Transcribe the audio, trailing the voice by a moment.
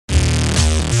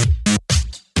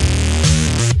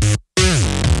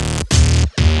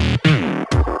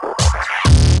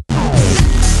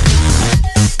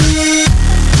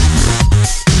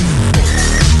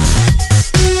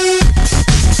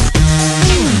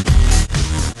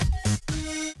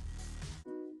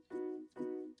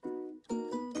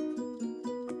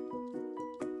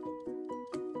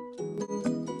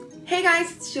Hey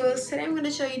guys, it's Jules. Today I'm going to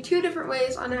show you two different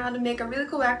ways on how to make a really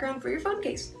cool background for your phone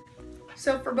case.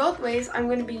 So for both ways, I'm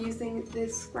going to be using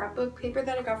this scrapbook paper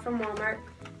that I got from Walmart,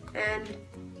 and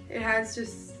it has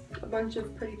just a bunch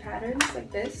of pretty patterns like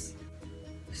this.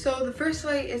 So the first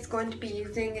way is going to be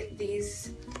using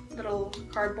these little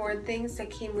cardboard things that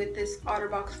came with this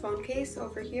OtterBox phone case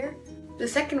over here. The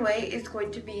second way is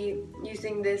going to be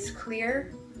using this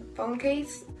clear phone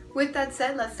case. With that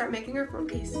said, let's start making our phone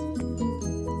case.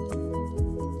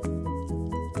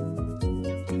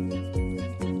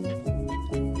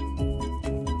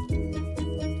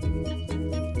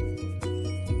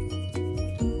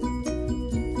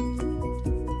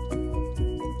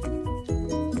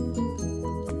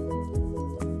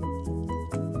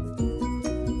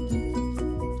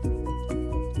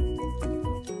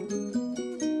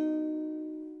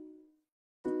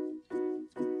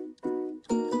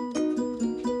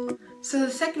 So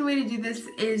the second way to do this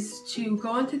is to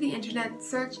go onto the internet,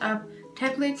 search up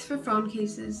templates for phone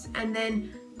cases, and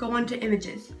then go onto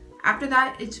images. After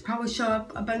that, it should probably show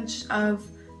up a bunch of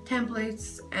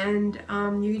templates, and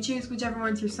you can choose whichever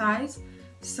one's your size.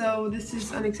 So this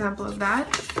is an example of that.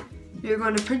 You're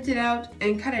going to print it out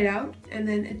and cut it out, and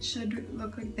then it should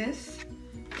look like this.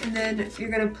 And then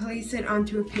you're going to place it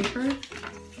onto a paper,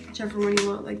 whichever one you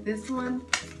want. Like this one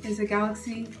is a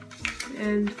galaxy,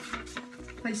 and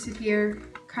place it here,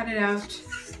 cut it out,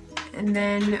 and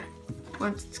then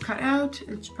once it's cut out,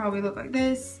 it should probably look like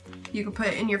this. You can put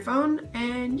it in your phone,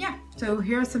 and yeah. So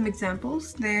here are some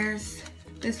examples. There's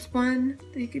this one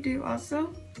that you could do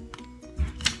also.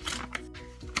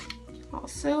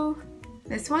 Also,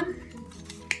 this one.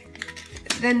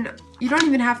 Then you don't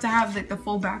even have to have like the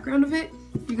full background of it.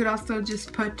 You could also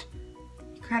just cut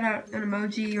out an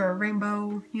emoji or a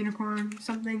rainbow, unicorn,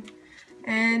 something.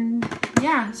 And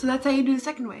yeah, so that's how you do the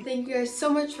second way. Thank you guys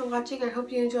so much for watching. I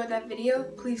hope you enjoyed that video.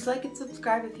 Please like and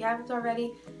subscribe if you haven't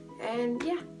already. And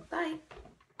yeah, bye.